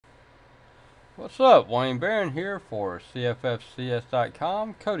What's up? Wayne Barron here for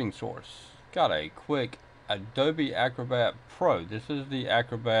CFFCS.com Coding Source. Got a quick Adobe Acrobat Pro. This is the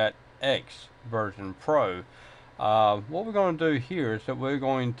Acrobat X version Pro. What we're going to do here is that we're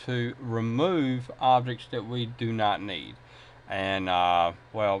going to remove objects that we do not need. And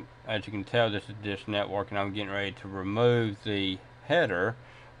well, as you can tell, this is Dish Network, and I'm getting ready to remove the header,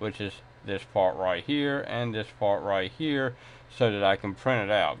 which is this part right here and this part right here, so that I can print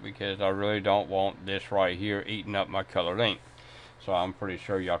it out, because I really don't want this right here eating up my colored ink. So I'm pretty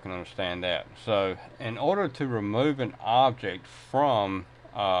sure y'all can understand that. So in order to remove an object from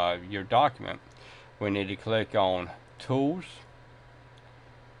your document, we need to click on Tools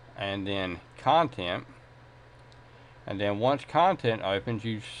and then Content, and then once Content opens,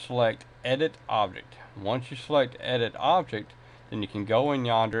 you select Edit Object. Once you select Edit Object, then you can go in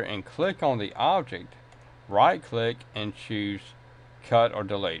yonder and click on the object, right click and choose Cut or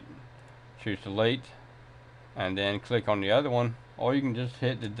Delete. Choose Delete and then click on the other one, or you can just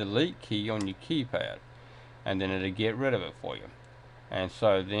hit the delete key on your keypad and then it'll get rid of it for you. And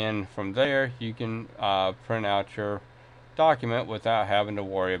so then from there you can print out your document without having to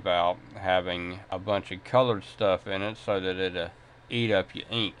worry about having a bunch of colored stuff in it so that it'll eat up your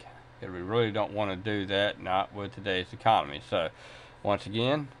ink. We really don't want to do that, not with today's economy. So once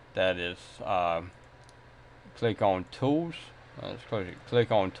again, that is click on Tools. Let's close it.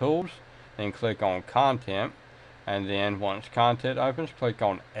 Click on Tools, then click on Content, and then once Content opens, click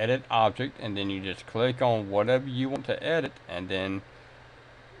on Edit Object, and then you just click on whatever you want to edit, and then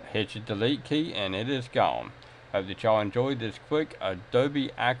hit your delete key, and it is gone. Hope that y'all enjoyed this quick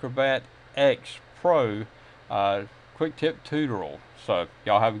Adobe Acrobat X Pro quick tip tutorial. So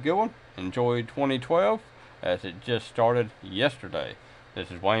y'all have a good one. Enjoy 2012 as it just started yesterday.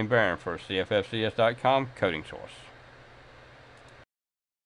 This is Wayne Barron for CFFCS.com Coding Source.